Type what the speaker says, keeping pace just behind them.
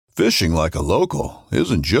Fishing like a local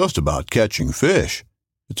isn't just about catching fish.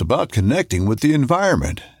 It's about connecting with the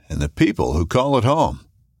environment and the people who call it home.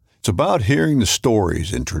 It's about hearing the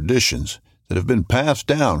stories and traditions that have been passed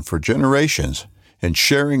down for generations and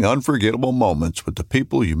sharing unforgettable moments with the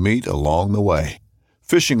people you meet along the way.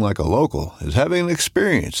 Fishing like a local is having an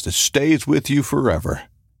experience that stays with you forever.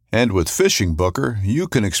 And with Fishing Booker, you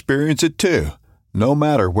can experience it too, no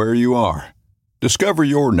matter where you are. Discover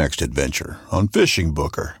your next adventure on Fishing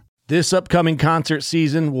Booker. This upcoming concert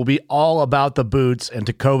season will be all about the boots, and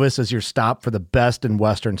Tecovas is your stop for the best in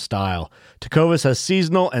Western style. Tecovas has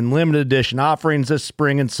seasonal and limited edition offerings this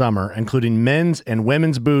spring and summer, including men's and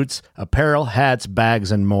women's boots, apparel, hats,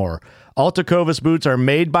 bags, and more. All Tecovas boots are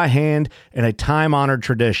made by hand in a time-honored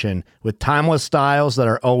tradition with timeless styles that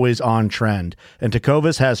are always on trend. And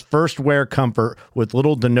Tecovas has first wear comfort with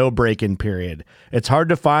little to no break-in period. It's hard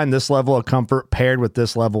to find this level of comfort paired with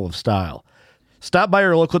this level of style. Stop by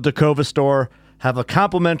your local Tecovas store, have a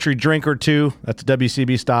complimentary drink or two, that's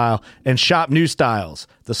WCB style, and shop new styles.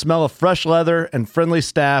 The smell of fresh leather and friendly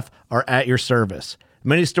staff are at your service.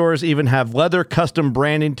 Many stores even have leather custom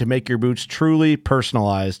branding to make your boots truly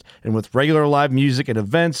personalized. And with regular live music and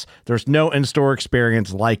events, there's no in-store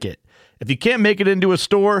experience like it. If you can't make it into a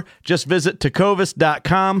store, just visit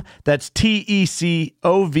tecovas.com. That's TECOVAS.com.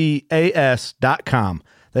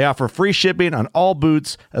 They offer free shipping on all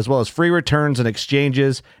boots, as well as free returns and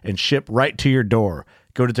exchanges, and ship right to your door.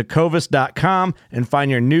 Go to tecovas.com and find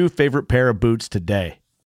your new favorite pair of boots today.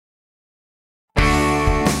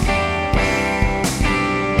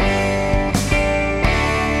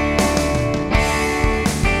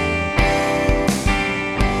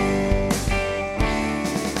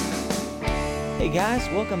 Hey guys,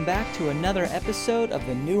 welcome back to another episode of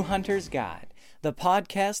the New Hunter's Guide, the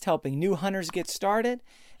podcast helping new hunters get started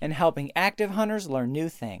and helping active hunters learn new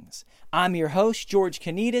things. I'm your host, George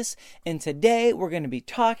Canitas, and today we're going to be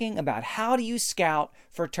talking about how do you scout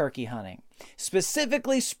for turkey hunting,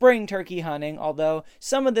 specifically spring turkey hunting, although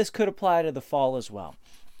some of this could apply to the fall as well.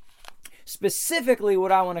 Specifically,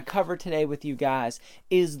 what I want to cover today with you guys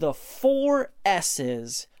is the 4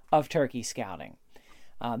 S's of turkey scouting.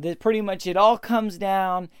 Pretty much it all comes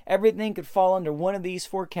down, everything could fall under one of these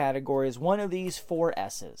 4 categories, one of these 4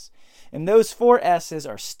 S's. And those 4 S's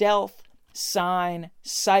are stealth, sign,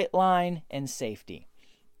 sightline, and safety.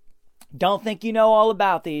 Don't think you know all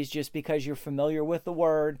about these just because you're familiar with the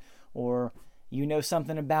word or you know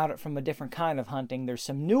something about it from a different kind of hunting. There's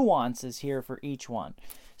some nuances here for each one.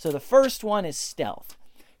 So the first one is stealth.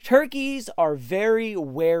 Turkeys are very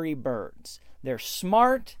wary birds. They're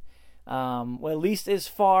smart. Well, at least as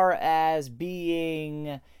far as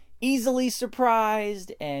being easily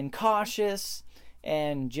surprised and cautious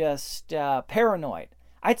and just paranoid.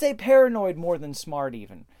 I'd say paranoid more than smart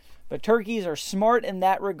even. But turkeys are smart in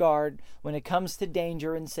that regard when it comes to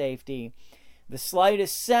danger and safety. The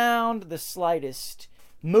slightest sound, the slightest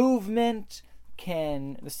movement,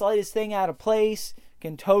 the slightest thing out of place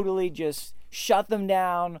can totally just shut them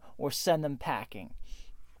down or send them packing.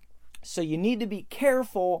 So you need to be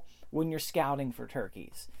careful when you're scouting for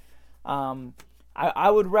turkeys. I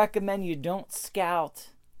would recommend you don't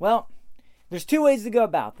scout. Well, there's 2 ways to go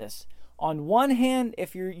about this. On one hand,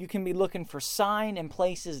 if you can be looking for sign and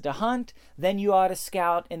places to hunt, then you ought to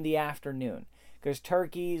scout in the afternoon. Because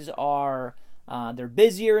turkeys are, they're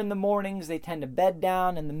busier in the mornings. They tend to bed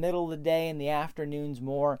down in the middle of the day, in the afternoons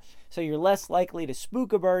more. So you're less likely to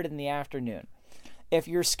spook a bird in the afternoon. If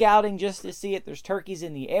you're scouting just to see if there's turkeys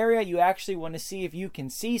in the area, you actually want to see if you can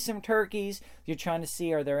see some turkeys. You're trying to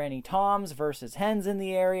see are there any toms versus hens in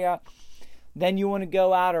the area. Then you want to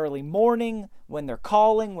go out early morning when they're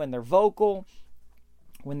calling, when they're vocal,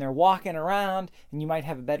 when they're walking around, and you might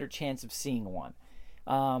have a better chance of seeing one.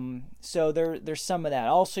 So there's some of that.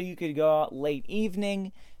 Also, you could go out late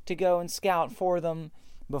evening to go and scout for them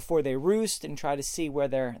before they roost and try to see where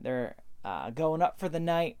they're going up for the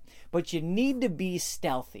night. But you need to be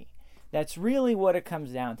stealthy. That's really what it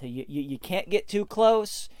comes down to. You can't get too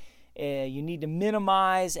close. You need to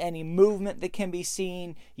minimize any movement that can be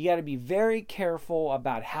seen. You got to be very careful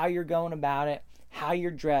about how you're going about it, how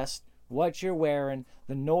you're dressed, what you're wearing,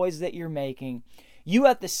 the noise that you're making. You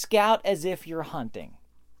have to scout as if you're hunting.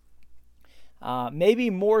 Maybe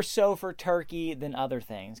more so for turkey than other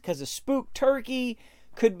things, because a spooked turkey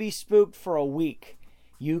could be spooked for a week.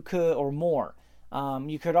 You could, or more.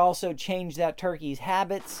 You could also change that turkey's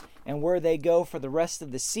habits and where they go for the rest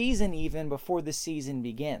of the season, even before the season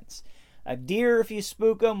begins. A deer, if you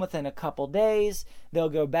spook them within a couple days, they'll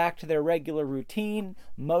go back to their regular routine.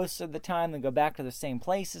 Most of the time, they'll go back to the same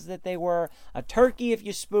places that they were. A turkey, if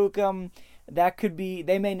you spook them, that could be,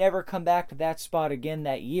 they may never come back to that spot again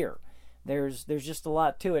that year. There's just a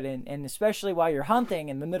lot to it, and especially while you're hunting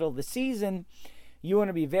in the middle of the season, you want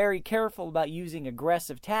to be very careful about using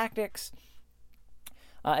aggressive tactics.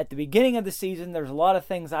 At the beginning of the season, there's a lot of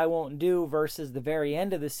things I won't do versus the very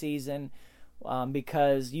end of the season,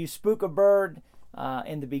 because you spook a bird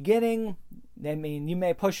in the beginning, I mean, you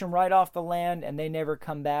may push them right off the land and they never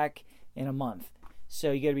come back in a month.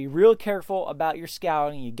 So you got to be real careful about your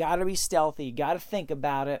scouting. You got to be stealthy. You got to think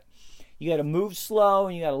about it. You got to move slow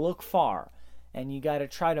and you got to look far. And you got to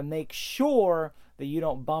try to make sure that you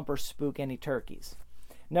don't bump or spook any turkeys.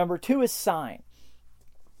 Number 2 is sign.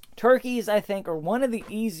 Turkeys, I think, are one of the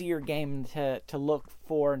easier game to look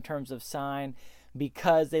for in terms of sign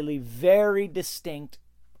because they leave very distinct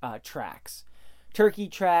tracks. Turkey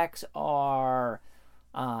tracks are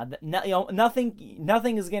nothing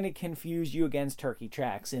is going to confuse you against turkey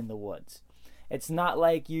tracks in the woods. It's not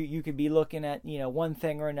like you could be looking at one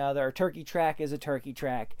thing or another. A turkey track is a turkey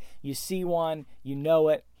track. You see one, you know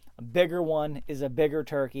it. A bigger one is a bigger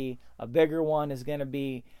turkey. A bigger one is going to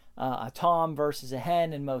be a tom versus a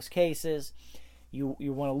hen in most cases. You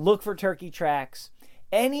want to look for turkey tracks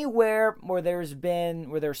anywhere where there's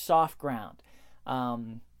soft ground.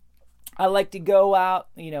 I like to go out,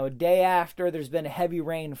 a day after there's been a heavy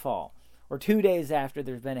rainfall, or 2 days after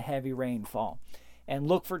there's been a heavy rainfall, and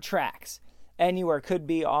look for tracks. Anywhere, could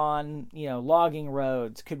be on, logging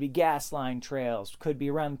roads, could be gas line trails, could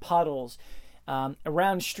be around puddles,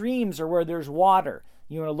 around streams or where there's water.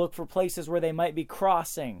 You want to look for places where they might be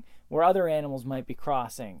crossing, where other animals might be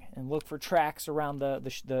crossing, and look for tracks around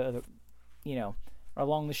the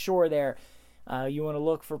along the shore there. You want to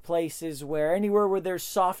look for places anywhere where there's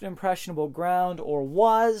soft, impressionable ground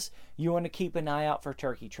you want to keep an eye out for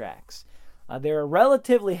turkey tracks. They're a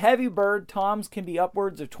relatively heavy bird. Toms can be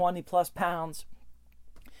upwards of 20 plus pounds.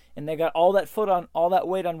 And they got all that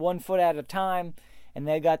weight on 1 foot at a time. And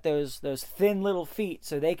they got those thin little feet,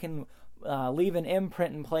 so they can leave an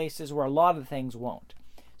imprint in places where a lot of things won't.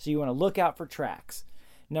 So you want to look out for tracks.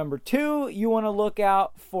 Number 2, you want to look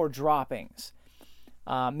out for droppings.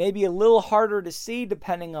 Maybe a little harder to see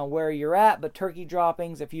depending on where you're at, but turkey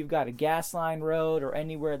droppings, if you've got a gas line road or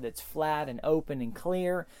anywhere that's flat and open and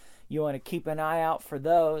clear, you want to keep an eye out for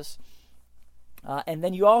those. And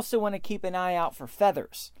then you also want to keep an eye out for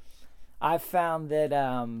feathers. I've found that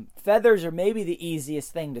feathers are maybe the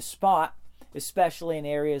easiest thing to spot, especially in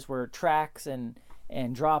areas where tracks and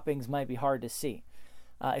droppings might be hard to see.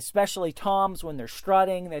 Especially toms, when they're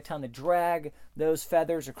strutting, they tend to drag those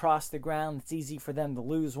feathers across the ground. It's easy for them to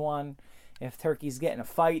lose one. If turkeys get in a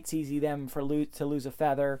fight, it's easy to lose a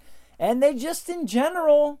feather. And they just, in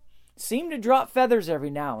general, seem to drop feathers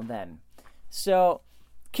every now and then. So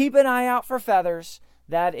keep an eye out for feathers.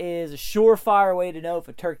 That is a surefire way to know if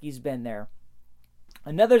a turkey's been there.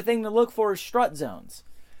 Another thing to look for is strut zones.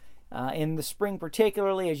 In the spring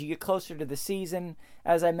particularly, as you get closer to the season,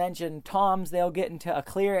 as I mentioned, toms, they'll get into a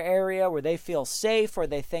clear area where they feel safe, where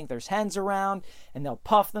they think there's hens around, and they'll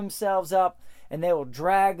puff themselves up, and they will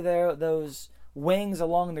drag those wings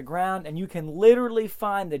along the ground, and you can literally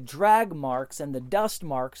find the drag marks and the dust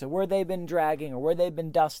marks of where they've been dragging or where they've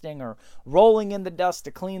been dusting or rolling in the dust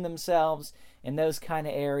to clean themselves in those kind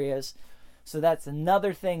of areas. So that's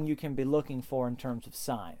another thing you can be looking for in terms of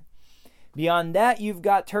sign. Beyond that, you've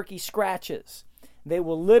got turkey scratches. They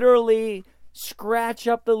will literally scratch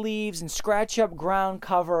up the leaves and scratch up ground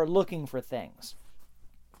cover looking for things.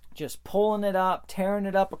 Just pulling it up, tearing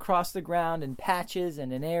it up across the ground in patches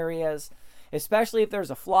and in areas. Especially if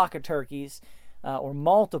there's a flock of turkeys or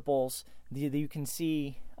multiples, you can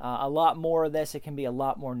see a lot more of this. It can be a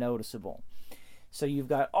lot more noticeable. So you've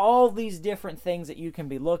got all these different things that you can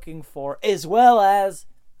be looking for, as well as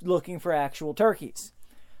looking for actual turkeys.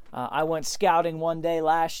 I went scouting one day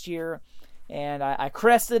last year, and I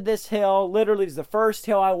crested this hill. Literally, it was the first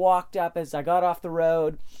hill I walked up as I got off the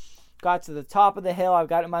road. Got to the top of the hill. I've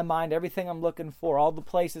got in my mind everything I'm looking for, all the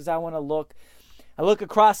places I want to look. I look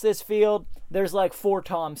across this field. There's like 4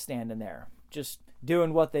 toms standing there, just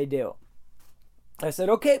doing what they do. I said,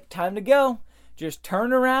 okay, time to go. Just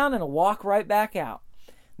turn around and walk right back out.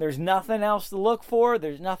 There's nothing else to look for.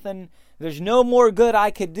 There's no more good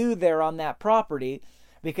I could do there on that property,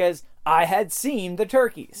 because I had seen the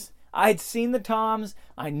turkeys. I'd seen the toms.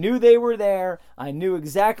 I knew they were there. I knew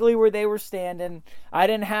exactly where they were standing. I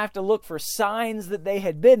didn't have to look for signs that they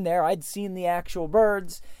had been there. I'd seen the actual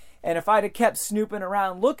birds. And if I'd have kept snooping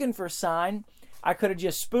around looking for sign, I could have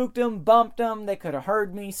just spooked them, bumped them. They could have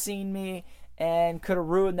heard me, seen me, and could have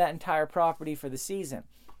ruined that entire property for the season.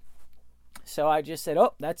 So I just said,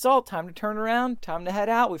 oh, that's all. Time to turn around. Time to head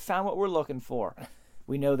out. We found what we're looking for.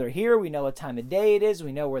 We know they're here. We know what time of day it is.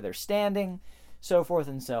 We know where they're standing, so forth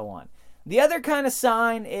and so on. The other kind of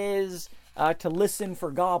sign is to listen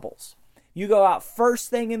for gobbles. You go out first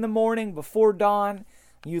thing in the morning before dawn.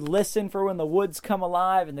 You listen for when the woods come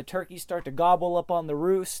alive and the turkeys start to gobble up on the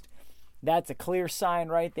roost. That's a clear sign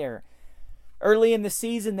right there. Early in the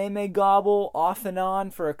season, they may gobble off and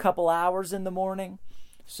on for a couple hours in the morning.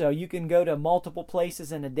 So you can go to multiple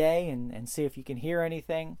places in a day and see if you can hear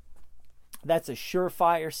anything. That's a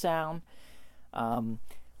surefire sound.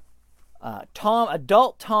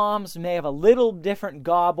 Adult toms may have a little different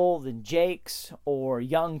gobble than jakes or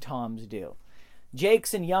young toms do.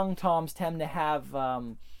 Jakes and young toms tend to have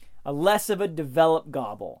a less of a developed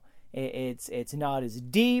gobble. It's not as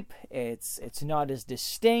deep. It's not as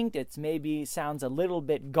distinct. It's maybe sounds a little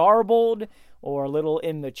bit garbled or a little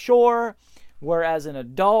immature, whereas an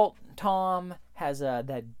adult tom has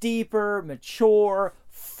that deeper, mature,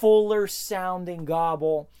 fuller sounding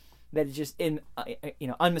gobble that is just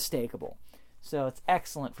unmistakable. So it's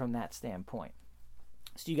excellent from that standpoint.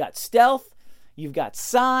 So you got stealth, you've got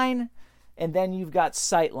sign, and then you've got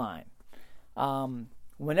sightline.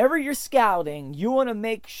 Whenever you're scouting, you want to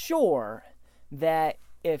make sure that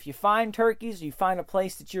if you find turkeys, you find a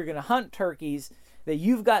place that you're going to hunt turkeys, that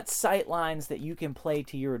you've got sight lines that you can play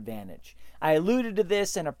to your advantage. I alluded to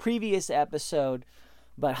this in a previous episode,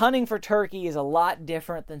 but hunting for turkey is a lot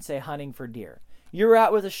different than, say, hunting for deer. You're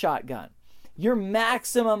out with a shotgun. Your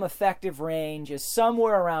maximum effective range is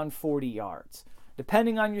somewhere around 40 yards.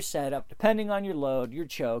 Depending on your setup, depending on your load, your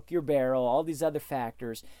choke, your barrel, all these other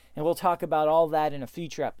factors. And we'll talk about all that in a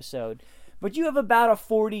future episode. But you have about a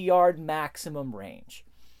 40-yard maximum range.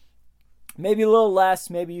 Maybe a little less,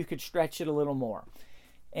 maybe you could stretch it a little more.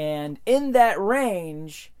 And in that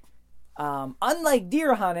range, unlike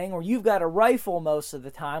deer hunting, where you've got a rifle most of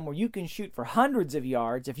the time, where you can shoot for hundreds of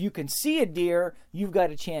yards, if you can see a deer, you've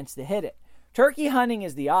got a chance to hit it. Turkey hunting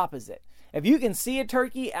is the opposite. If you can see a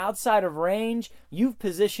turkey outside of range, you've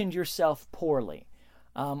positioned yourself poorly,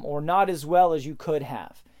 or not as well as you could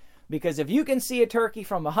have. Because if you can see a turkey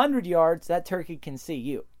from 100 yards, that turkey can see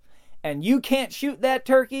you. And you can't shoot that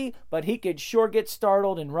turkey, but he could sure get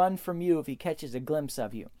startled and run from you if he catches a glimpse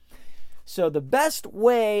of you. So the best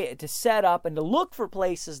way to set up and to look for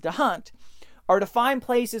places to hunt are to find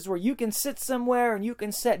places where you can sit somewhere and you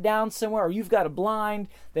can sit down somewhere, or you've got a blind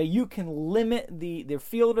that you can limit the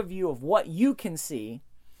field of view of what you can see.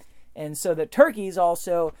 And so the turkeys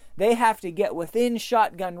also, they have to get within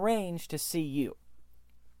shotgun range to see you.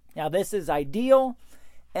 Now this is ideal,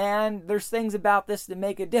 and there's things about this that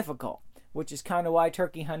make it difficult, which is kind of why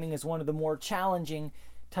turkey hunting is one of the more challenging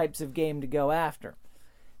types of game to go after.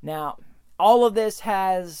 Now, all of this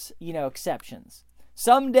has, exceptions.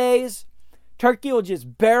 Some days, turkey will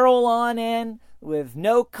just barrel on in with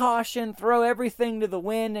no caution, throw everything to the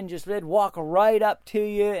wind, and just walk right up to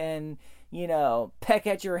you and, peck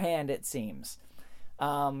at your hand, it seems.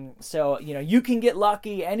 So you can get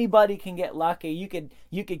lucky. Anybody can get lucky.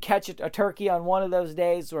 You could catch a turkey on one of those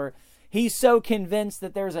days where he's so convinced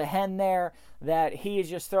that there's a hen there that he has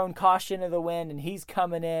just thrown caution to the wind and he's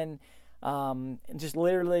coming in just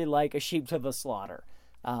literally like a sheep to the slaughter.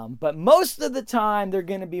 But most of the time, they're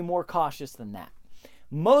going to be more cautious than that.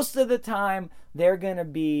 Most of the time, they're going to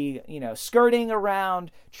be, skirting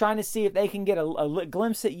around, trying to see if they can get a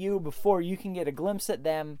glimpse at you before you can get a glimpse at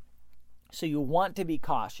them. So you want to be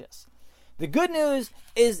cautious. The good news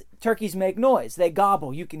is turkeys make noise. They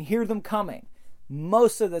gobble. You can hear them coming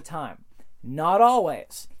most of the time. Not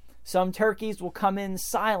always. Some turkeys will come in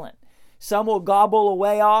silent. Some will gobble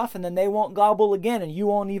away off and then they won't gobble again and you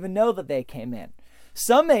won't even know that they came in.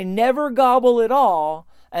 Some may never gobble at all,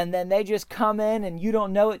 and then they just come in and you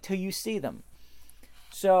don't know it till you see them.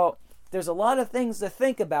 So there's a lot of things to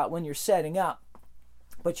think about when you're setting up,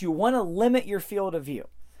 but you want to limit your field of view.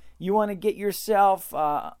 You want to get yourself,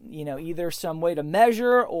 either some way to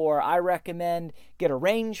measure, or I recommend get a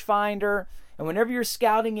rangefinder. And whenever you're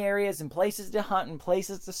scouting areas and places to hunt and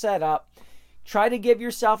places to set up, try to give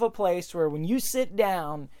yourself a place where when you sit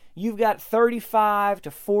down, you've got 35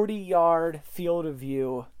 to 40 yard field of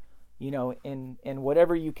view, in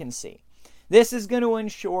whatever you can see. This is going to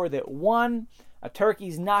ensure that, one, a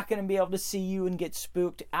turkey's not going to be able to see you and get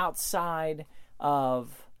spooked outside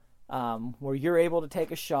of where you're able to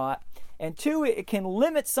take a shot. And two, it can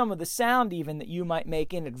limit some of the sound even that you might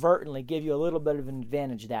make inadvertently, give you a little bit of an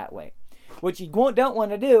advantage that way. What you don't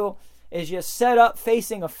want to do is just set up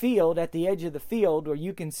facing a field at the edge of the field where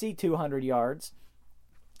you can see 200 yards.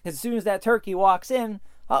 As soon as that turkey walks in,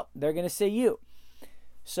 they're going to see you.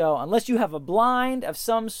 So unless you have a blind of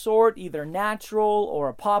some sort, either natural or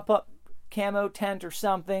a pop-up camo tent or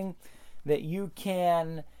something, that you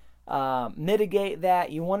can mitigate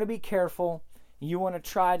that. You want to be careful. You want to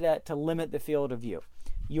try to limit the field of view.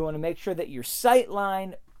 You want to make sure that your sight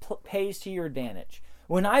line pays to your advantage.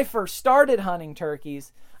 When I first started hunting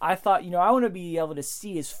turkeys, I thought, I want to be able to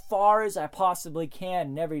see as far as I possibly can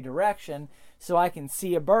in every direction so I can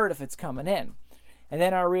see a bird if it's coming in. And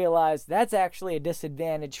then I realized that's actually a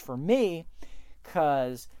disadvantage for me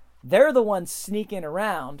because they're the ones sneaking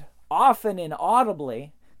around, often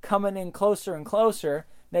inaudibly, coming in closer and closer.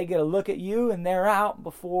 They get a look at you and they're out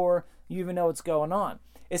before you even know what's going on.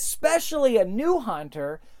 Especially a new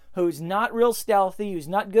hunter who's not real stealthy, who's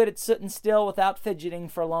not good at sitting still without fidgeting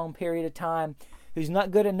for a long period of time, who's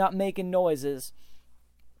not good at not making noises,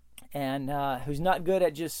 and who's not good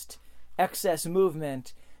at just excess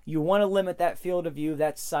movement. You want to limit that field of view,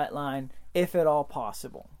 that sight line, if at all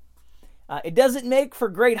possible. It doesn't make for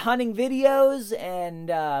great hunting videos and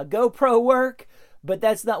GoPro work, but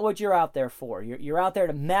that's not what you're out there for. You're out there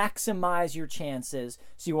to maximize your chances.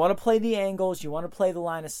 So you want to play the angles, you want to play the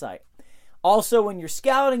line of sight. Also, when you're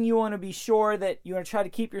scouting, you want to be sure that you want to try to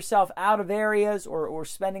keep yourself out of areas or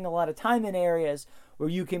spending a lot of time in areas where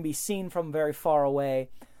you can be seen from very far away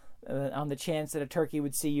on the chance that a turkey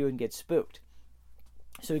would see you and get spooked.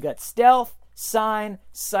 So we got stealth, sign,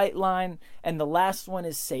 sight line, and the last one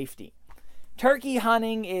is safety. Turkey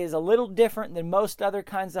hunting is a little different than most other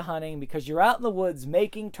kinds of hunting because you're out in the woods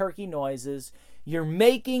making turkey noises. You're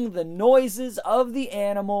making the noises of the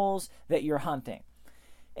animals that you're hunting.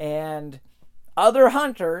 And other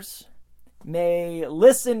hunters may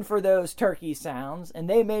listen for those turkey sounds, and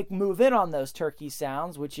they may move in on those turkey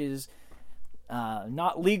sounds, which is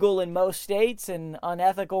not legal in most states and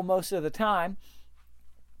unethical most of the time.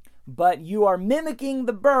 But you are mimicking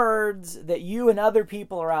the birds that you and other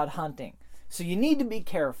people are out hunting. So you need to be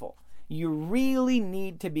careful. You really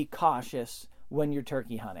need to be cautious when you're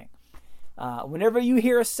turkey hunting. Whenever you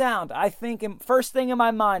hear a sound, first thing in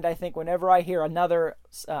my mind, whenever I hear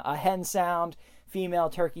a hen sound, female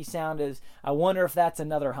turkey sound, is I wonder if that's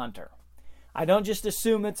another hunter. I don't just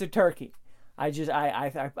assume it's a turkey.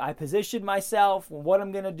 I position myself, what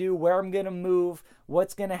I'm going to do, where I'm going to move,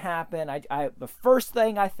 what's going to happen. The first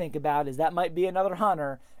thing I think about is that might be another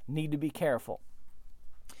hunter. Need to be careful.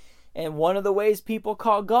 And one of the ways people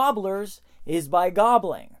call gobblers is by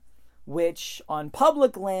gobbling, which on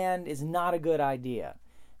public land is not a good idea.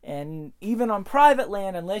 And even on private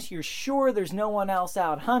land, unless you're sure there's no one else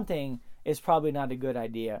out hunting, is probably not a good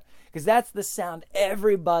idea, because that's the sound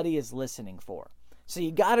everybody is listening for. So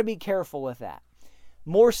you got to be careful with that.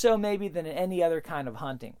 More so maybe than any other kind of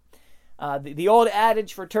hunting. The old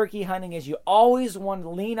adage for turkey hunting is you always want to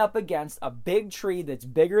lean up against a big tree that's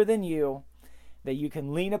bigger than you, that you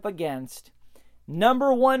can lean up against.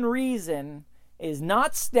 Number one reason is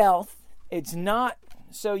not stealth. It's not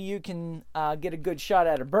so you can get a good shot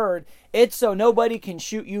at a bird. It's so nobody can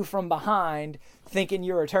shoot you from behind thinking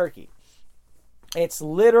you're a turkey. It's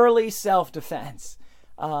literally self-defense.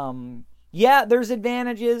 Yeah, there's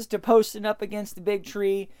advantages to posting up against the big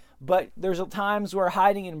tree, but there's times where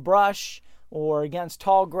hiding in brush or against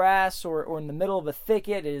tall grass or in the middle of a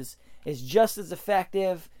thicket is just as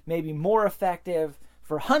effective, maybe more effective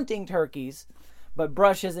for hunting turkeys. But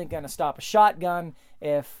brush isn't going to stop a shotgun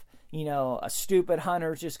if, a stupid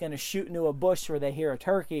hunter is just going to shoot into a bush where they hear a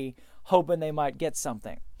turkey, hoping they might get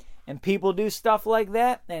something. And people do stuff like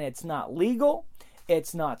that, and it's not legal.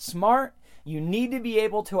 It's not smart. You need to be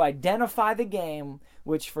able to identify the game,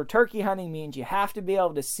 which for turkey hunting means you have to be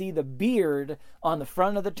able to see the beard on the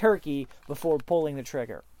front of the turkey before pulling the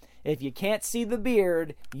trigger. If you can't see the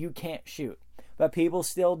beard, you can't shoot. But people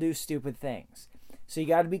still do stupid things. So you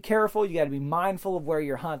got to be careful. You got to be mindful of where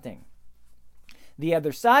you're hunting. The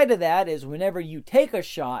other side of that is whenever you take a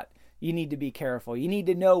shot, you need to be careful. You need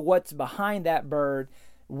to know what's behind that bird,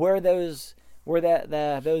 where those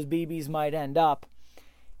BBs might end up.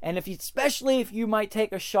 And especially if you might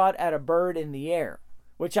take a shot at a bird in the air,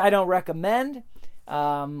 which I don't recommend,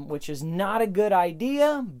 which is not a good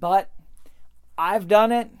idea, but I've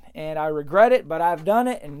done it and I regret it, but I've done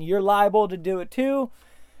it, and you're liable to do it too.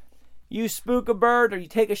 You spook a bird or you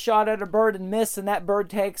take a shot at a bird and miss, and that bird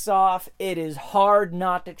takes off. It is hard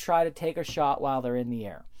not to try to take a shot while they're in the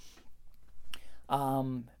air.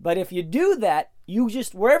 But if you do that,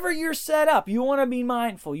 wherever you're set up, you want to be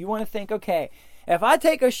mindful. You want to think, okay, if I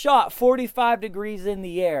take a shot 45 degrees in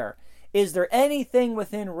the air, is there anything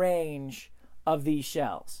within range of these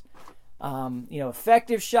shells?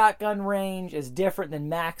 Effective shotgun range is different than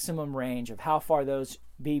maximum range of how far those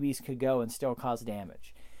BBs could go and still cause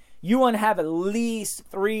damage. You want to have at least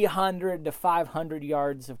 300 to 500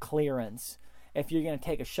 yards of clearance if you're going to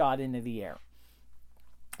take a shot into the air.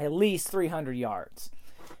 at least 300 yards.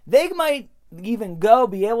 They might even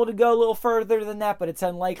be able to go a little further than that, but it's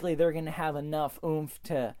unlikely they're going to have enough oomph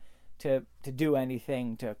to do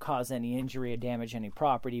anything to cause any injury or damage any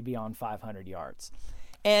property beyond 500 yards.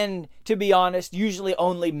 And to be honest, usually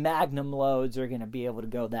only magnum loads are going to be able to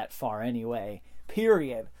go that far anyway,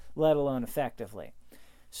 period, let alone effectively.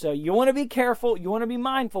 So you want to be careful, you want to be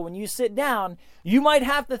mindful when you sit down. You might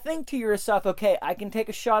have to think to yourself, okay, I can take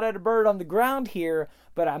a shot at a bird on the ground here,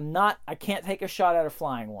 but I can't take a shot at a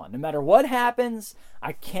flying one. No matter what happens,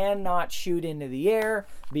 I cannot shoot into the air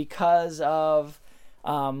because of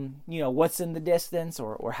what's in the distance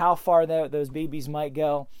or how far those BBs might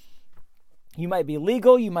go. You might be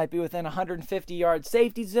legal, you might be within a 150-yard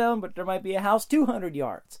safety zone, but there might be a house 200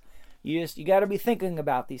 yards. You got to be thinking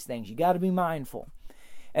about these things. You got to be mindful.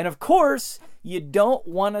 And of course, you don't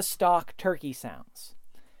want to stalk turkey sounds.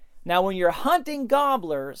 Now, when you're hunting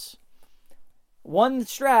gobblers, one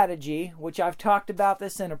strategy, which I've talked about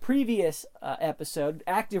this in a previous episode,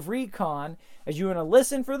 active recon, is you want to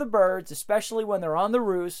listen for the birds, especially when they're on the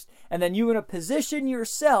roost, and then you want to position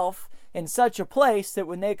yourself in such a place that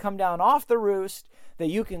when they come down off the roost, that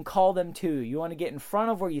you can call them to. You want to get in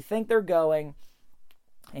front of where you think they're going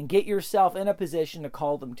and get yourself in a position to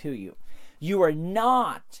call them to you. You are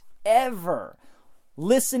not ever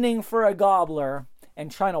listening for a gobbler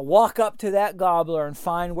and trying to walk up to that gobbler and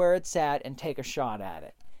find where it's at and take a shot at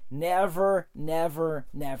it. Never, never,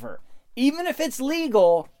 never. Even if it's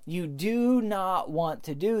legal, you do not want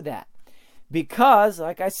to do that. Because,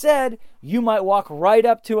 like I said, you might walk right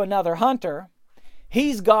up to another hunter.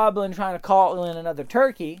 He's gobbling, trying to call in another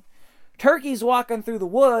turkey. Turkeys walking through the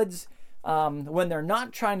woods, when they're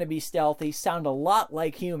not trying to be stealthy, sound a lot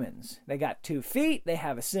like humans. They got 2 feet. They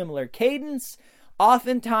have a similar cadence.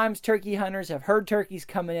 Oftentimes, turkey hunters have heard turkeys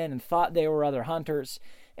coming in and thought they were other hunters,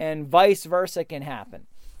 and vice versa can happen.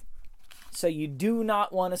 So you do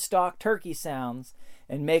not want to stalk turkey sounds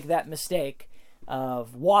and make that mistake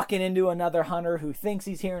of walking into another hunter who thinks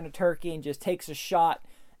he's hearing a turkey and just takes a shot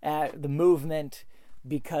at the movement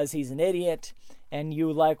because he's an idiot. And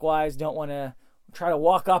you likewise don't want to try to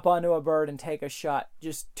walk up onto a bird and take a shot.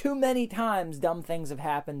 Just too many times dumb things have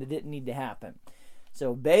happened that didn't need to happen.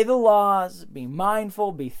 So obey the laws, be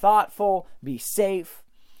mindful, be thoughtful, be safe.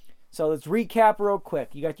 So let's recap real quick.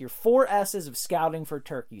 You got your 4 S's of scouting for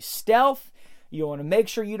turkeys. Stealth, you want to make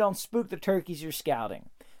sure you don't spook the turkeys you're scouting.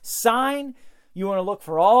 Sign, you want to look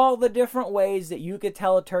for all the different ways that you could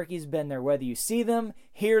tell a turkey's been there, whether you see them,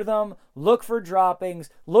 hear them, look for droppings,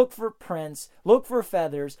 look for prints, look for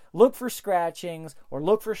feathers, look for scratchings, or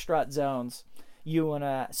look for strut zones. You want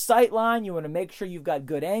to sight line, you want to make sure you've got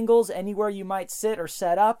good angles anywhere you might sit or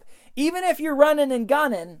set up. Even if you're running and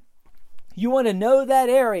gunning, you want to know that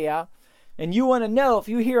area, and you want to know if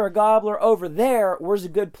you hear a gobbler over there, where's a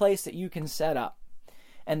good place that you can set up.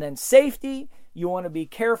 And then safety, you want to be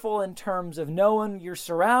careful in terms of knowing your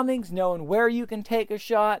surroundings, knowing where you can take a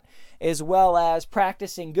shot, as well as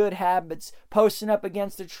practicing good habits, posting up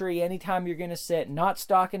against a tree anytime you're going to sit, not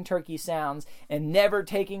stalking turkey sounds, and never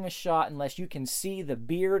taking a shot unless you can see the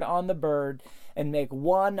beard on the bird and make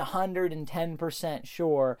 110%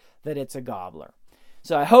 sure that it's a gobbler.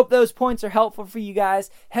 So I hope those points are helpful for you guys.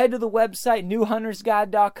 Head to the website,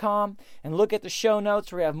 newhuntersguide.com, and look at the show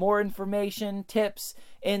notes where we have more information, tips,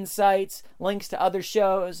 insights, links to other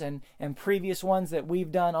shows and previous ones that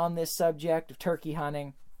we've done on this subject of turkey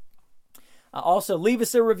hunting. Also, leave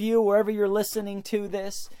us a review wherever you're listening to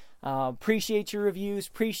this. Appreciate your reviews,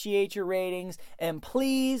 appreciate your ratings, and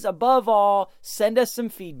please, above all, send us some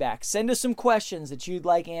feedback. Send us some questions that you'd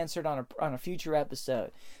like answered on a future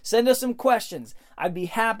episode. Send us some questions. I'd be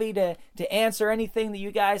happy to answer anything that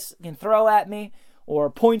you guys can throw at me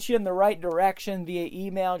or point you in the right direction via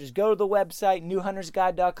email. Just go to the website,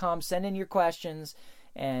 newhuntersguide.com, send in your questions,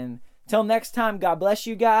 and until next time, God bless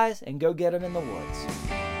you guys, and go get them in the woods.